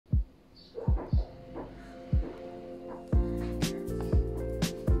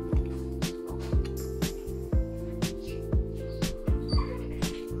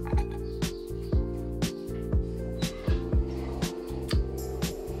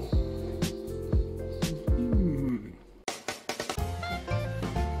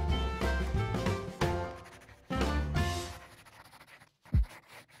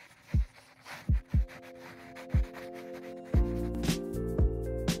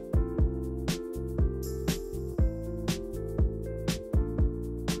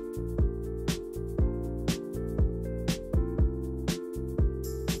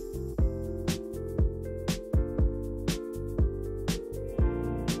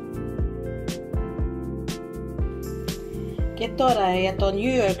Και τώρα για το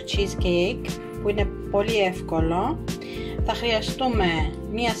York Cheesecake, που είναι πολύ εύκολο, θα χρειαστούμε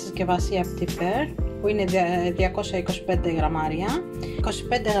μία συσκευασία πιπέρ που είναι 225 γραμμάρια,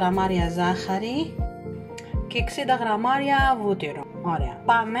 25 γραμμάρια ζάχαρη και 60 γραμμάρια βούτυρο. Ωραία.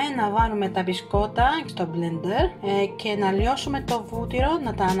 Πάμε να βάλουμε τα μπισκότα στο blender και να λιώσουμε το βούτυρο,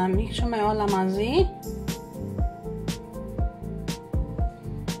 να τα αναμίξουμε όλα μαζί.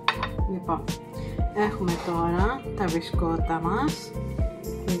 Λοιπόν, έχουμε τώρα τα μπισκότα μας,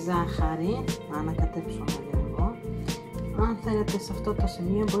 τη ζάχαρη, να ανακατέψουμε λίγο. Αν θέλετε σε αυτό το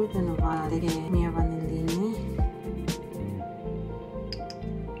σημείο μπορείτε να βάλετε και μία βανιλίνη.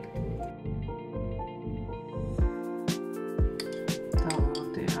 Το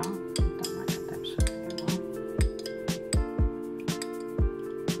βούτυρο, το ανακατέψω λίγο.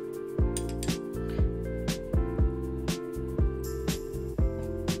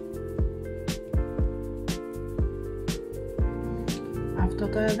 Αυτό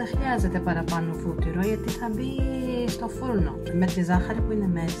τώρα δεν χρειάζεται παραπάνω βούτυρο γιατί θα μπει στο φούρνο. Με τη ζάχαρη που είναι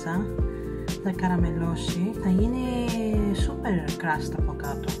μέσα θα καραμελώσει, θα γίνει super crust από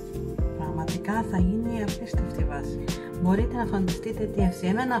κάτω. Πραγματικά θα γίνει απίστευτη βάση. Μπορείτε να φανταστείτε τι εύση.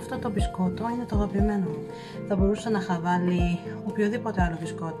 Εμένα αυτό το μπισκότο είναι το αγαπημένο μου. Θα μπορούσα να είχα βάλει οποιοδήποτε άλλο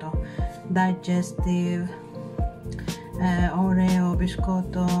μπισκότο. Digestive, ωραίο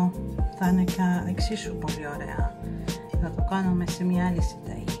μπισκότο. Θα είναι εξίσου πολύ ωραία. Θα το κάνουμε σε μια άλλη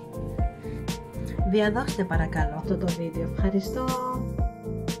συνταγή. Διαδώστε παρακαλώ αυτό το βίντεο. Ευχαριστώ.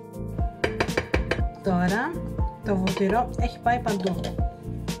 Τώρα το βούτυρο έχει πάει παντού.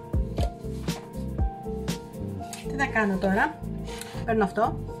 Τι θα κάνω τώρα? Παίρνω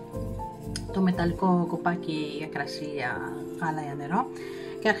αυτό το μεταλλικό κοπάκι για κρασί, για γάλα, για νερό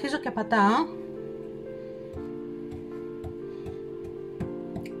και αρχίζω και πατάω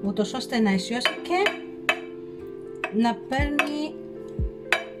ούτως ώστε να αισιώσει και να παίρνει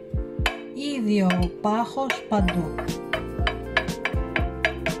ίδιο πάχος παντού.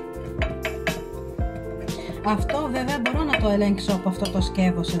 Αυτό βέβαια μπορώ να το ελέγξω από αυτό το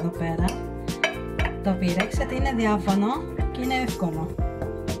σκεύος εδώ πέρα. Το πήρεξετε, είναι διάφανο και είναι εύκολο.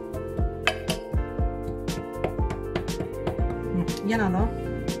 Για να δω.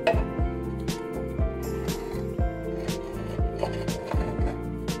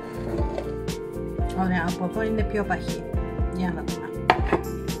 Ωραία, από εδώ είναι πιο παχύ. Για να δούμε.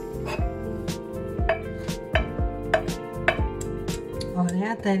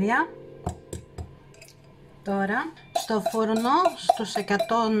 Ωραία, τέλεια. Τώρα στο φούρνο στους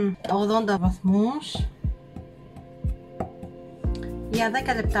 180 βαθμούς για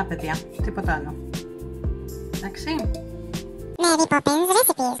 10 λεπτά, παιδιά, τίποτα άλλο. Εντάξει. Poppins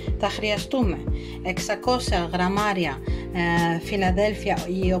Recipes. Θα χρειαστούμε 600 γραμμάρια Φιλαδέλφια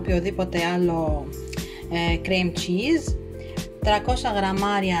ή οποιοδήποτε άλλο cream cheese, 300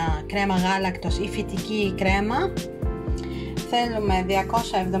 γραμμάρια κρέμα γάλακτος ή φυτική κρέμα. Θέλουμε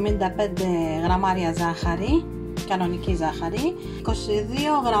 275 γραμμάρια ζάχαρη, κανονική ζάχαρη, 22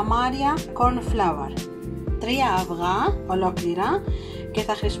 γραμμάρια corn flour, 3 αυγά ολόκληρα και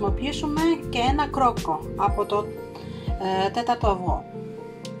θα χρησιμοποιήσουμε και ένα κρόκο από το τέταρτο αυγό.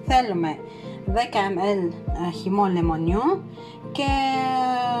 Θέλουμε 10 ml χυμό λεμονιού και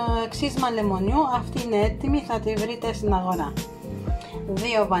ξύσμα λεμονιού, αυτή είναι έτοιμη, θα τη βρείτε στην αγορά.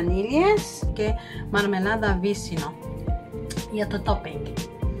 2 βανίλιες και μαρμελάδα βύσσινο για το topping.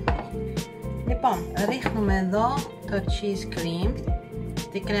 Λοιπόν, ρίχνουμε εδώ το cheese cream,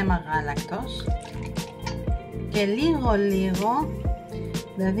 την κρέμα γάλακτος και λίγο,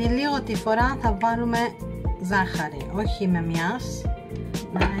 δηλαδή λίγο τη φορά θα βάλουμε ζάχαρη, όχι με μιας,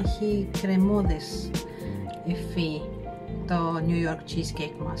 να έχει κρεμούδες υφή το New York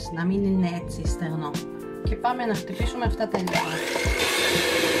Cheesecake μας, να μην είναι έτσι στεγνό. Και πάμε να χτυπήσουμε αυτά τα λίγο.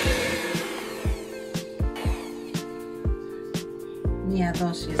 Μία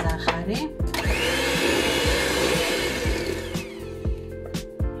δόση ζάχαρη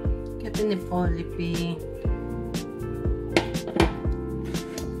και την υπόλοιπη.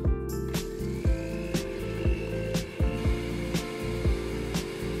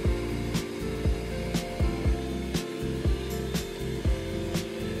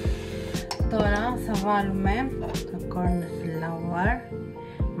 Τώρα θα βάλουμε το corn flour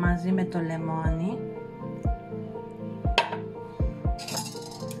μαζί με το λεμόνι.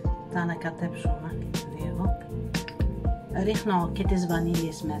 Θα ανακατέψουμε λίγο. Ρίχνω και τις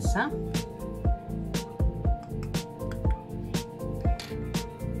βανίλιες μέσα.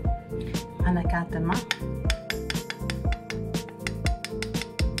 Ανακάτεμα.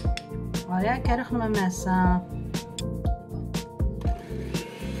 Ωραία, και ρίχνουμε μέσα.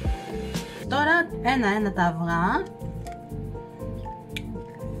 Τώρα ένα-ένα τα αυγά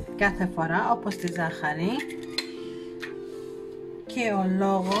κάθε φορά, όπως τη ζάχαρη, και ο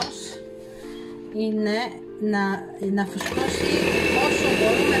λόγος είναι να φουσκώσει όσο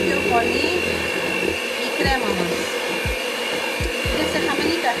μπορούμε πιο πολύ η κρέμα μας. Και σε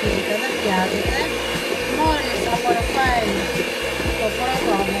χαμηλή ταχύτητα, δεν χρειάζεται. Μόλις απορροφάει το πρώτο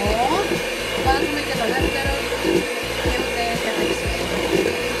αγώρο, βάζουμε και το δεύτερο και ούτε καθεξής.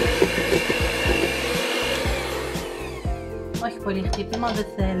 Όχι πολύ χτύπημα, δεν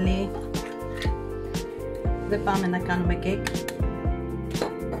θέλει. Δεν πάμε να κάνουμε κέικ.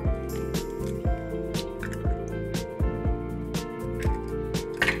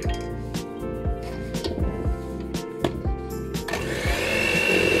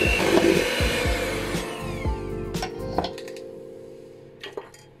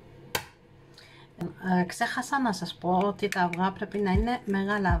 Ξέχασα να σας πω ότι τα αυγά πρέπει να είναι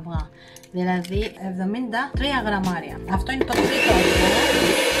μεγάλα αυγά, δηλαδή 73 γραμμάρια. Αυτό είναι το τρίτο αυγό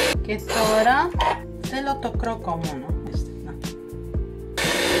και τώρα θέλω το κρόκο μόνο.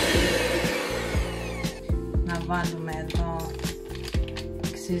 Να βάλουμε εδώ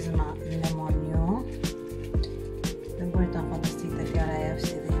ξύσμα λεμονιού. Δεν μπορείτε να φανταστείτε τι ωραία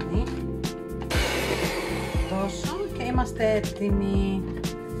εύση δίνει. Τόσο και είμαστε έτοιμοι.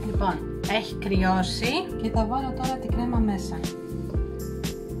 Λοιπόν, έχει κρυώσει και θα βάλω τώρα την κρέμα μέσα.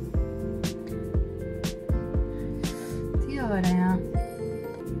 Τι ωραία!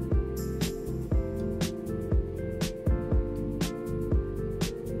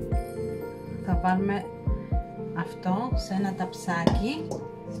 Θα βάλουμε αυτό σε ένα ταψάκι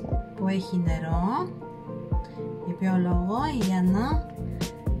που έχει νερό. Για ποιο λόγο? Για να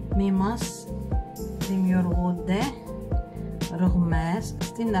μην μας δημιουργούνται ρογμές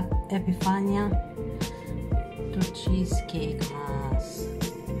στην επιφάνεια του cheesecake μας.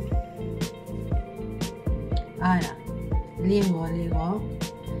 Άρα λίγο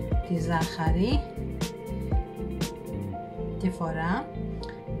τη ζάχαρη τη φορά,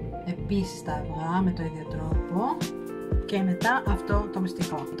 επίσης τα αυγά με το ίδιο τρόπο και μετά αυτό το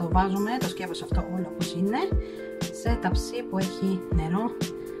μυστικό. Το βάζουμε, το σκεύος αυτό όλο όπως είναι, σε ταψί που έχει νερό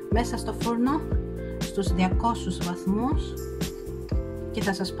μέσα στο φούρνο στους 200 βαθμούς και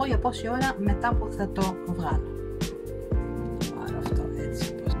θα σας πω για πόση ώρα μετά που θα το βγάλω. Πάρω αυτό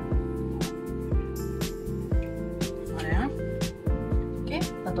έτσι. Ωραία. Και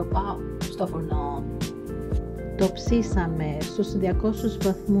θα το πάω στο φούρνο. Το ψήσαμε στους 200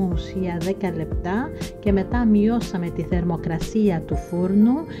 βαθμούς για 10 λεπτά και μετά μειώσαμε τη θερμοκρασία του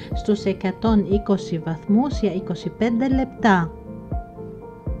φούρνου στους 120 βαθμούς για 25 λεπτά.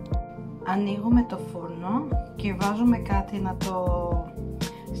 Ανοίγουμε το φούρνο και βάζουμε κάτι να το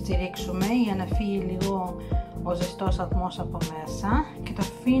στηρίξουμε για να φύγει λίγο ο ζεστός ατμός από μέσα και το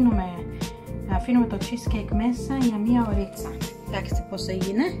αφήνουμε το cheesecake μέσα για μία ωρίτσα. Κοιτάξτε πως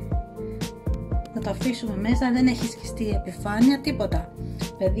έγινε. Θα το αφήσουμε μέσα, δεν έχει σκιστεί η επιφάνεια, τίποτα.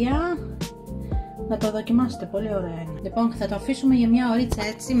 Παιδιά, να το δοκιμάσετε, πολύ ωραία είναι. Λοιπόν, θα το αφήσουμε για μία ωρίτσα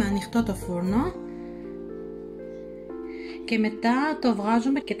έτσι με ανοιχτό το φούρνο και μετά το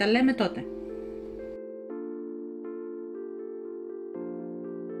βγάζουμε και τα λέμε τότε.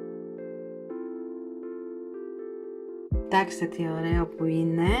 Κοιτάξτε τι ωραίο που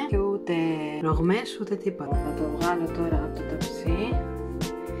είναι και ούτε ρογμές ούτε τίποτα. Θα το βγάλω τώρα από το ταψί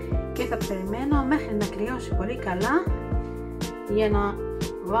και θα περιμένω μέχρι να κρυώσει πολύ καλά για να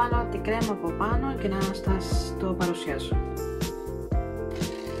βάλω την κρέμα από πάνω και να σας το παρουσιάσω.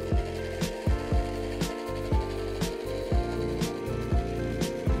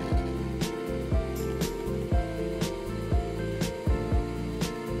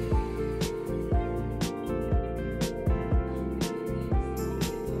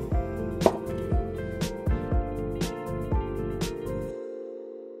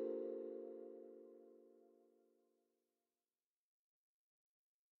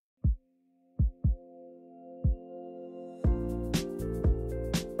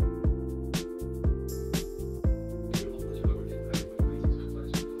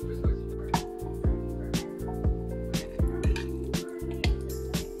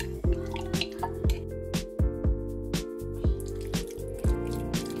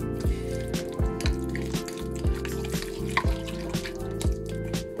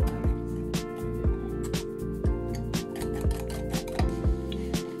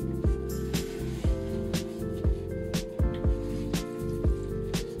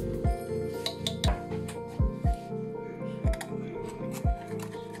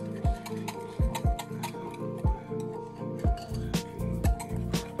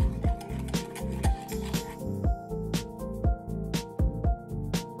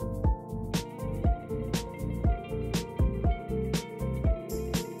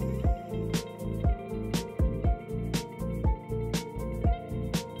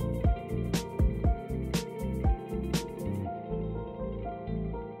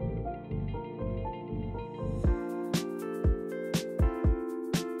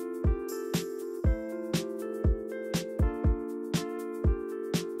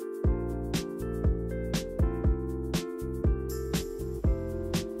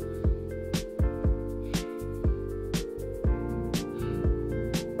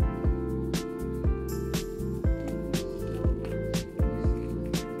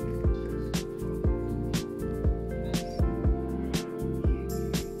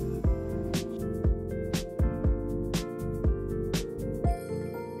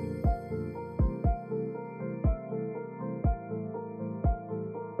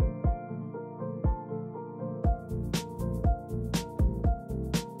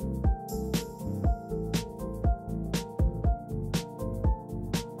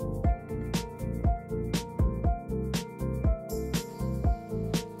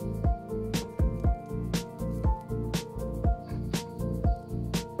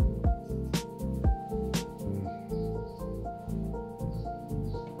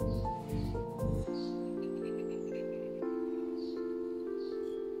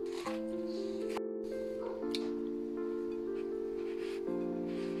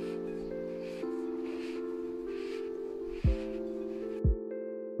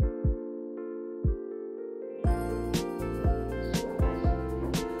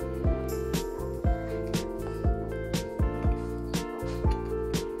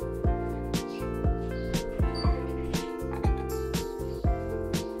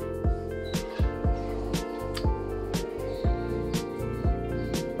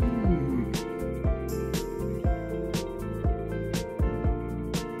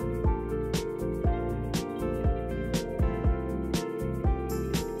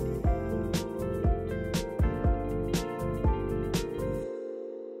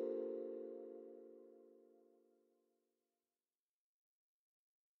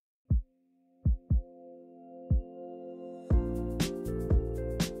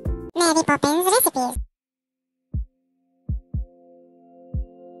 Mary Poppins Recipes.